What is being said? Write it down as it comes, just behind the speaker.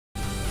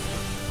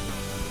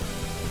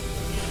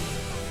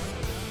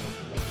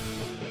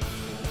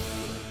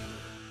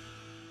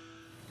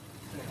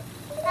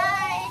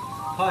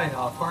Hi,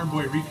 Farm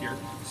Boy Reef here.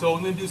 So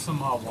I'm going to do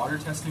some water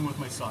testing with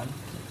my son.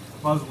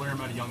 I was learning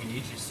him at a young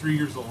age. He's 3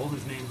 years old.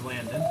 His name's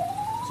Landon.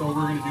 So we're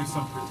going to do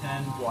some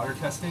pretend water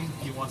testing.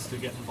 He wants to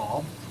get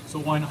involved. So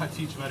why not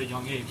teach him at a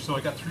young age? So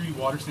I got 3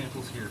 water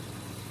samples here.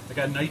 I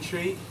got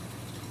nitrate,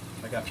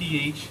 I got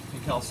pH,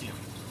 and calcium.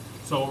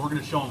 So we're going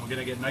to show him. We're going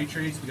to get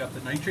nitrates. We got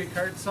the nitrate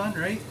card, son,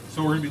 right?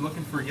 So we're going to be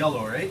looking for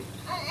yellow, right?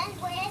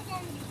 And red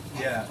and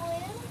Yeah.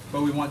 blue.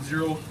 But we want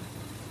 0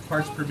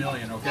 parts per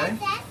million, okay?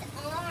 That's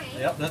orange.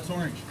 Yep, that's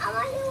orange. I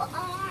want to do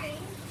orange.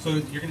 So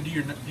you're going to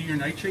do your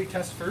nitrate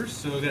test first.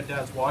 So we got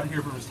Dad's water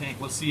here from his tank.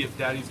 Let's see if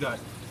Daddy's got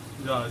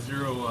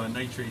 0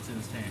 nitrates in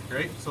his tank,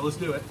 right? So let's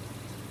do it.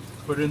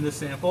 Put it in this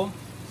sample.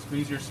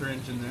 Squeeze your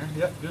syringe in there.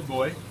 Yep, good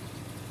boy.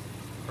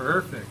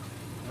 Perfect.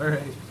 All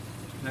right.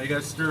 Now you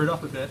got to stir it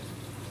up a bit.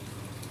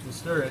 You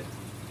stir it.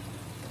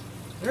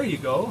 There you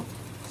go.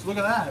 So look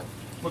at that.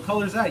 What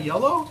color is that?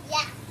 Yellow?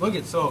 Yeah. Look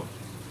at so.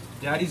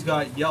 Daddy's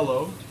got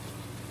yellow.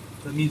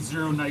 That means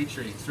 0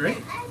 nitrates, right?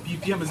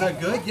 BPM, is that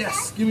good?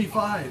 Yes. Give me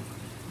 5.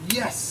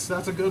 Yes,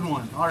 that's a good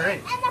one. All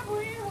right. And the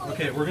blue one.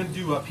 Okay, we're gonna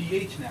do a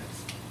pH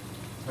next.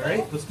 All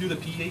right, let's do the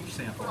pH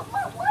sample.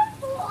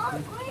 What blue or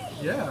green?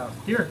 Yeah,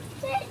 here.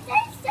 That's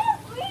so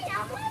green.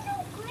 I want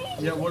to do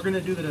green. Yeah, we're gonna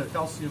do the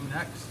calcium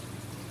next.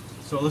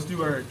 So let's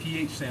do our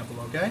pH sample,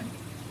 okay?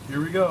 Here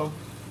we go.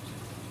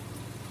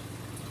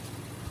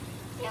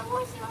 Yeah,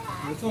 what's your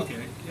eye? That's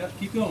okay. Yeah,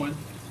 keep going.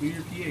 Do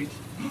your pH.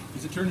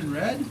 Is it turning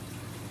red?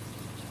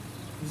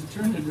 Is it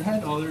turning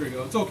red? Oh, there we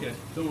go. It's okay.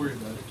 Don't worry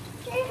about it.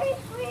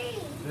 It's green.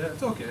 Yeah,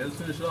 it's okay. Let's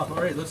finish it off.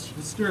 All right, let's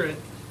stir it.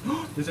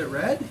 Is it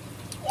red?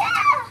 Yeah.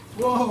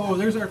 Whoa,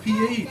 there's our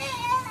pH.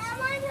 I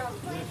want to do Yeah,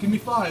 green. give me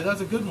 5.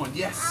 That's a good one.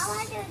 Yes. I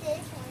want to do this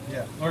one.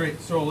 Yeah. All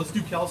right. So let's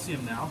do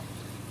calcium now.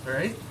 All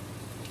right.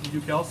 You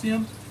do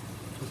calcium.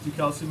 Let's do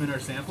calcium in our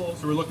sample.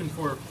 So we're looking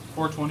for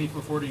 420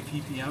 for 40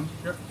 ppm.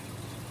 Here.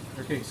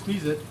 Okay.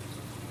 Squeeze it.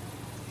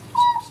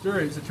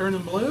 Stir it. Is it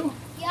turning blue?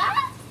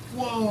 Yeah.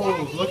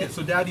 Whoa! Daddy? Look at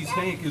so Daddy's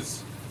tank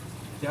is.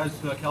 Dad's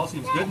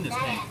calcium's good in his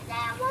tank.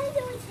 I want to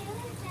do it too.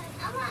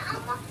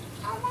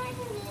 I want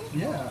to do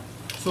this. Yeah.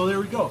 So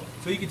there we go.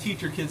 So you can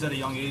teach your kids at a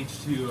young age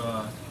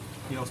to,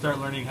 start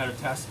learning how to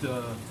test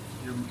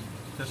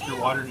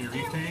your water in your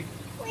reef tank.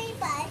 Wait,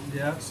 bud.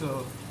 Yeah.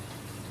 So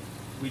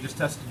we just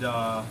tested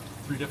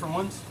 3 different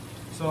ones.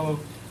 So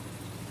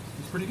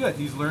it's pretty good.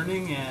 He's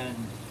learning, and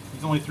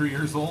he's only 3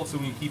 years old, so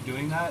we can keep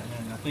doing that.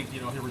 And I think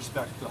he'll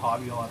respect the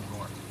hobby a lot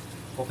more.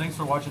 Well, thanks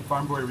for watching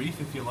Farm Boy Reef.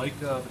 If you like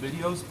the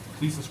videos,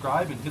 please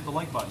subscribe and hit the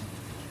like button.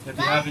 If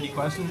you have any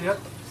questions yet,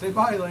 say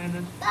bye,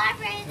 Landon. Bye,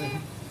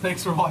 Brandon.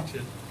 Thanks for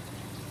watching.